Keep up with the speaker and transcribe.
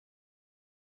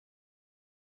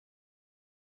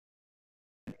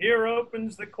Here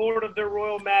opens the court of their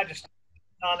Royal Majesty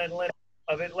of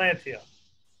Atlantia.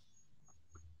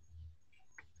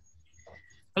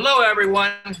 Hello,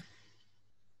 everyone.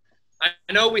 I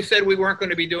know we said we weren't going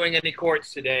to be doing any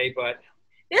courts today, but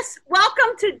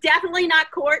welcome to Definitely Not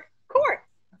Court.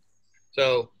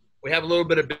 So we have a little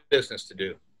bit of business to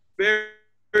do. Very,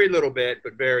 very little bit,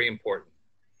 but very important.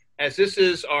 As this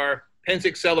is our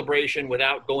Pennsic celebration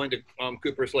without going to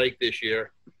Cooper's Lake this year,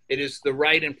 it is the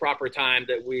right and proper time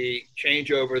that we change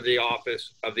over the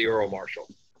office of the Earl Marshal.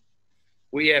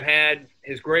 We have had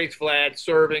His Grace Vlad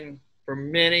serving for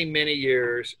many, many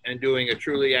years and doing a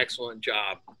truly excellent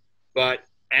job. But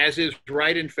as is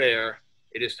right and fair,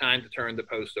 it is time to turn the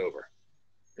post over.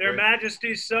 Their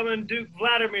Majesties summon Duke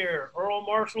Vladimir, Earl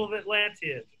Marshal of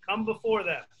Atlantia, to come before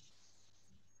them.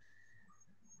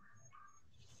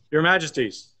 Your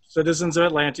Majesties, citizens of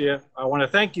Atlantia, I want to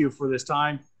thank you for this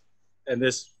time and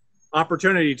this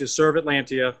opportunity to serve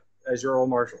Atlantia as your Earl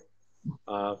Marshal.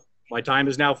 My time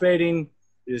is now fading.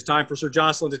 It is time for Sir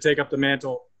Jocelyn to take up the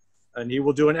mantle, and he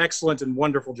will do an excellent and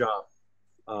wonderful job.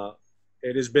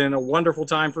 It has been a wonderful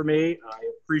time for me. I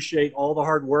appreciate all the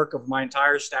hard work of my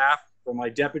entire staff, from my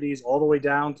deputies all the way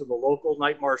down to the local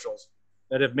night marshals,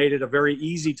 that have made it a very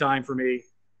easy time for me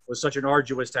with such an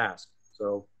arduous task.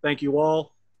 So thank you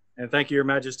all, and thank you, Your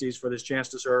Majesties, for this chance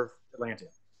to serve Atlantia.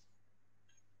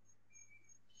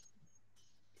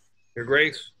 Your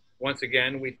Grace, once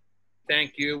again, we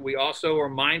thank you. We also are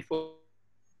mindful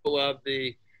of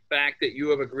the fact that you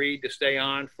have agreed to stay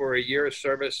on for a year of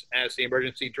service as the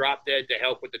emergency drop dead to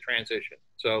help with the transition.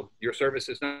 So your service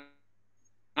is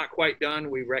not quite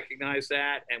done. We recognize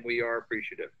that, and we are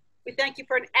appreciative. We thank you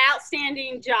for an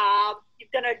outstanding job.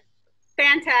 You've done a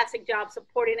fantastic job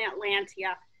supporting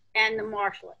Atlantia and the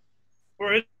Marshalate.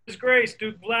 For His Grace,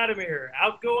 Duke Vladimir,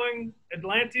 outgoing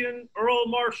Atlantean Earl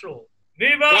Marshal.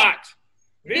 Vivat!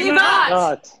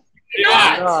 Vivat!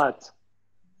 Vivat!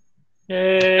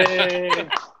 Yay!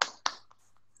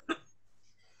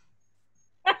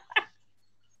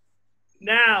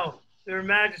 Now, Their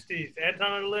Majesties,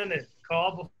 Anton and Lennon,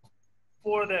 call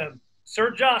before them Sir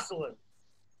Jocelyn.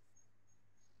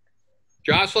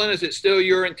 Jocelyn, is it still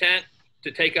your intent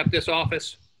to take up this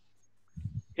office?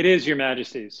 It is, Your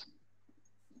Majesties.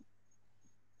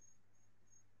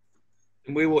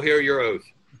 And we will hear your oath.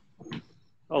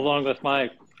 Along with my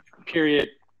period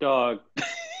dog.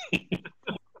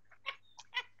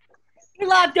 We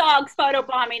love dogs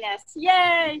photobombing us.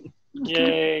 Yay!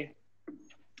 Yay.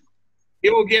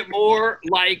 It will get more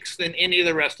likes than any of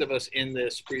the rest of us in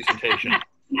this presentation.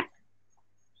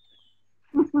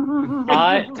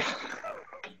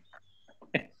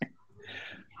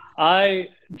 I,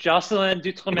 Jocelyn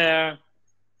D'Outremer,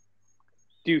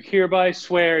 do hereby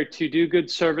swear to do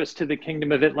good service to the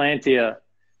Kingdom of Atlantia,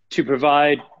 to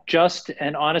provide just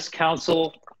and honest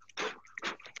counsel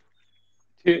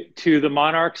to the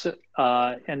monarchs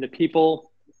and the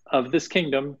people of this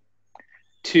kingdom,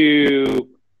 to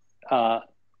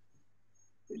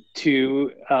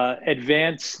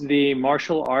advance the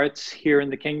martial arts here in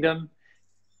the kingdom,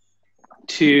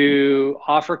 to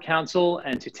offer counsel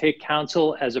and to take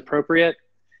counsel as appropriate,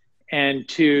 and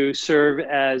to serve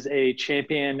as a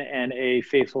champion and a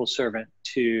faithful servant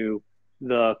to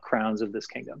the crowns of this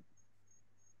kingdom.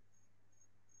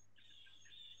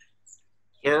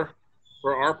 Sir,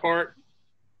 for our part,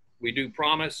 we do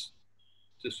promise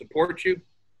to support you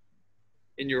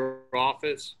in your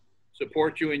office,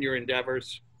 support you in your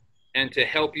endeavors, and to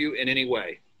help you in any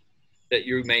way that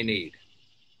you may need.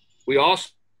 We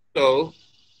also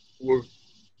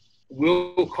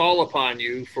will call upon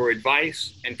you for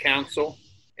advice and counsel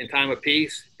in time of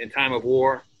peace, in time of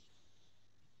war.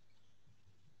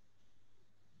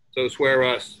 So swear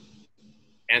us,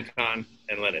 Anton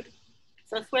and Leonard.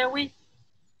 So swear we.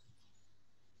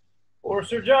 For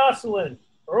Sir Jocelyn,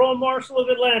 Earl Marshal of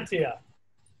Atlantia.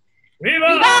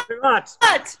 Vivat! Vivat!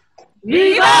 Vivat!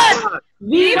 Vivat!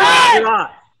 Vivat!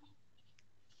 Vivat!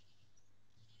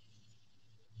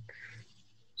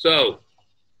 So,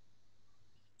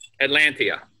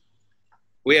 Atlantia.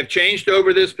 We have changed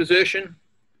over this position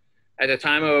at a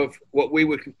time of what we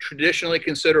would traditionally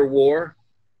consider war.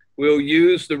 We'll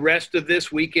use the rest of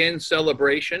this weekend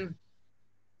celebration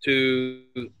to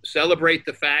celebrate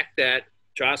the fact that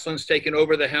Jocelyn's taken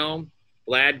over the helm,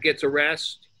 Vlad gets a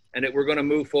rest, and that we're going to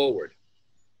move forward.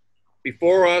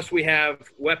 Before us, we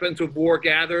have weapons of war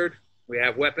gathered. We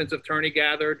have weapons of tourney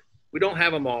gathered. We don't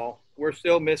have them all. We're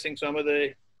still missing some of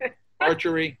the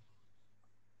archery,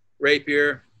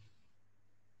 rapier,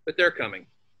 but they're coming.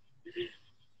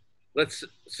 Let's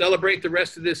celebrate the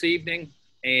rest of this evening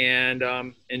and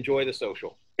enjoy the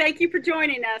social. Thank you for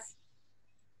joining us.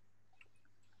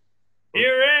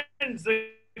 attends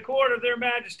the court of their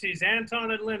majesties,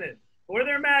 Anton and Lenin, or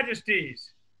their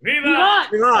majesties. Vivat!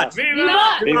 Vivat! Vivat!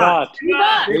 Vivat! Vivat!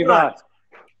 Vivat! Vivat!